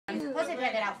to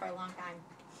drag it out for a long time.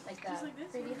 Like the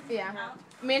previous. Yeah.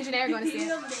 Me and Janae are going to see it.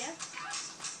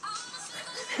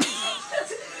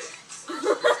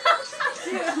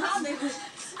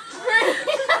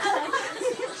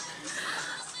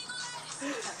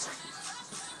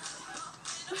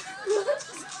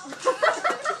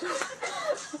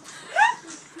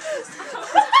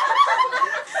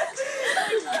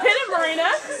 Get it, Marina.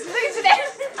 Look at Janae.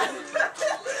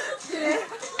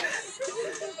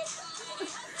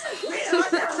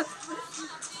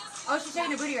 Oh, she's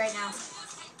shaking her booty right now.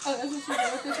 Oh, that's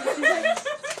what she's doing.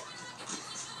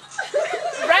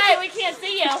 Right, we can't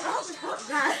see you.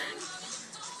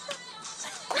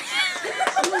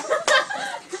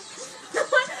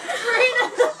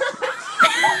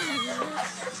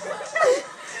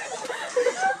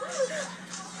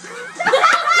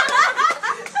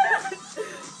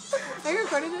 Are you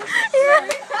recording this? Yeah.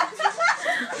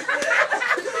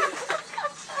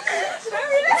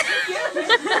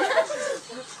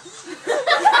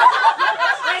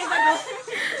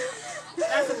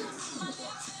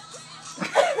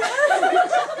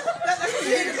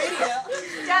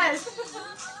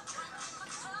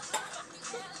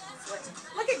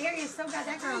 Look at Darius, so got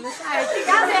that girl on this side. She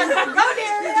got him. Go,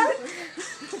 Darius.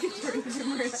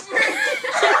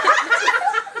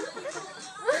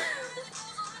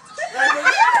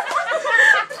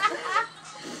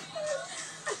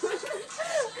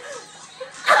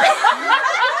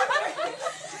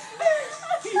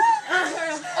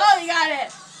 Oh, you got it.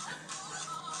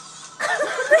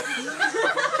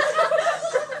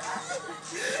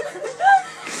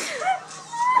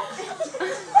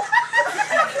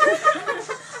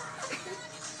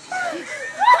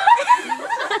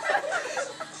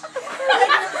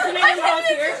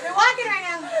 They're walking right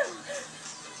now.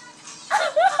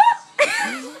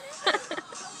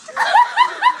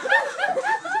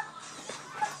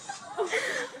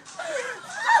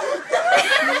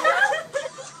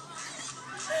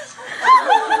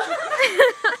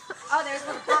 Oh, there's a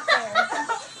little pop there.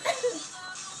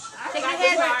 Take your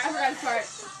hand. I forgot to part.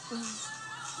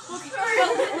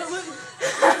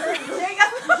 There you go.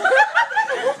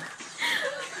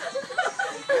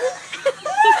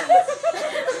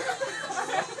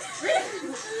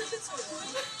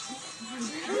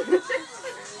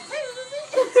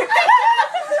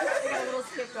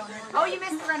 Oh, you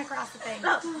missed the run across the thing.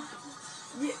 Yeah.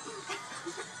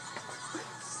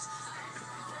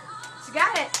 She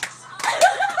got it.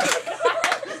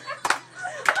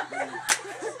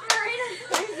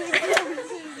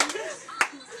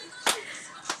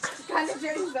 Kind of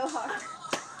journey so hard.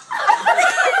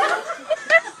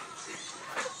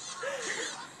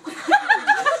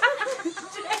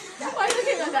 Why are you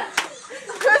looking like that?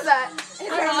 Who's that?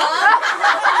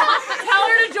 Tell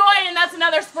her to join, and that's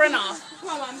another sprint off. Come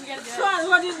on, Mom, you gotta do it. Come on, we're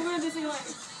gonna do this thing like.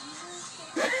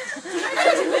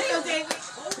 Videotape.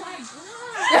 Oh my god.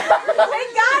 They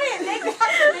got it. They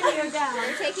got the video down.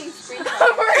 I'm taking screenshots.